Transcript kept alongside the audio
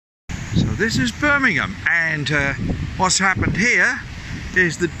So this is Birmingham, and what's happened here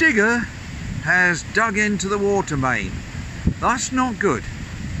is the digger has dug into the water main. That's not good.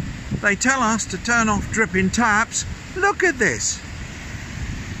 They tell us to turn off dripping taps. Look at this.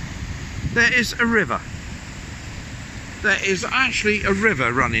 There is a river. There is actually a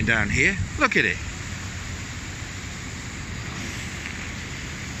river running down here. Look at it.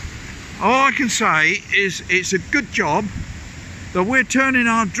 All I can say is it's a good job that we're turning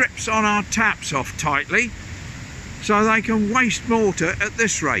our drips on our taps off tightly so they can waste water at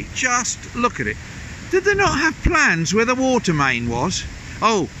this rate. Just look at it. Did they not have plans where the water main was?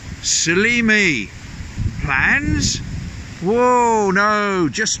 Oh, silly me. Plans? Whoa, no,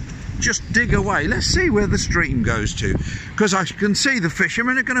 just dig away. Let's see where the stream goes to, because I can see the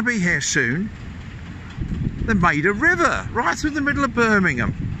fishermen are going to be here soon. They made a river right through the middle of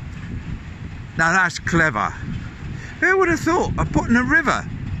Birmingham. Now that's clever. Who would have thought of putting a river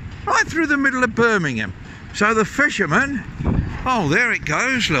right through the middle of Birmingham? So the fishermen, oh, there it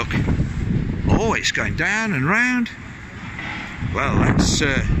goes, look. Oh, it's going down and round. Well, that's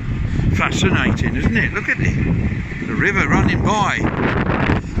fascinating, isn't it? Look at it, the river running by.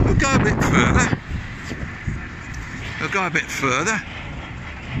 We'll go a bit further. We'll go a bit further.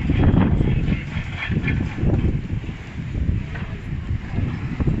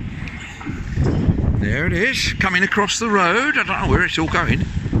 There it is, coming across the road. I don't know where it's all going.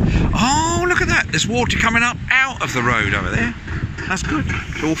 Oh, look at that. There's water coming up out of the road over there. That's good.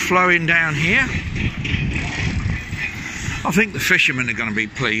 It's all flowing down here. I think the fishermen are going to be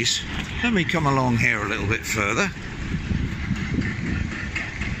pleased. Let me come along here a little bit further.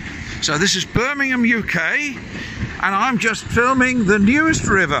 So this is Birmingham, UK, and I'm just filming the newest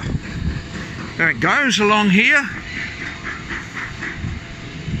river. There it goes along here.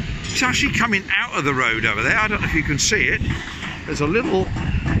 It's actually coming out of the road over there. I don't know if you can see it. There's a little...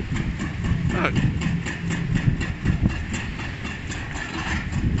 Look.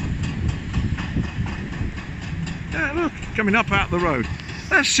 Yeah, look, coming up out the road.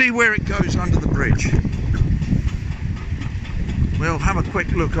 Let's see where it goes under the bridge. We'll have a quick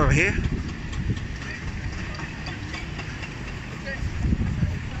look over here.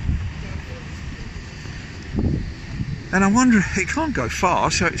 And I wonder, it can't go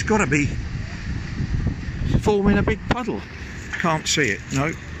far, so it's got to be forming a big puddle. Can't see it,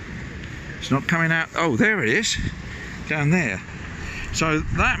 no. It's not coming out. Oh, there it is, down there. So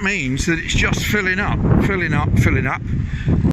that means that it's just filling up, filling up, filling up.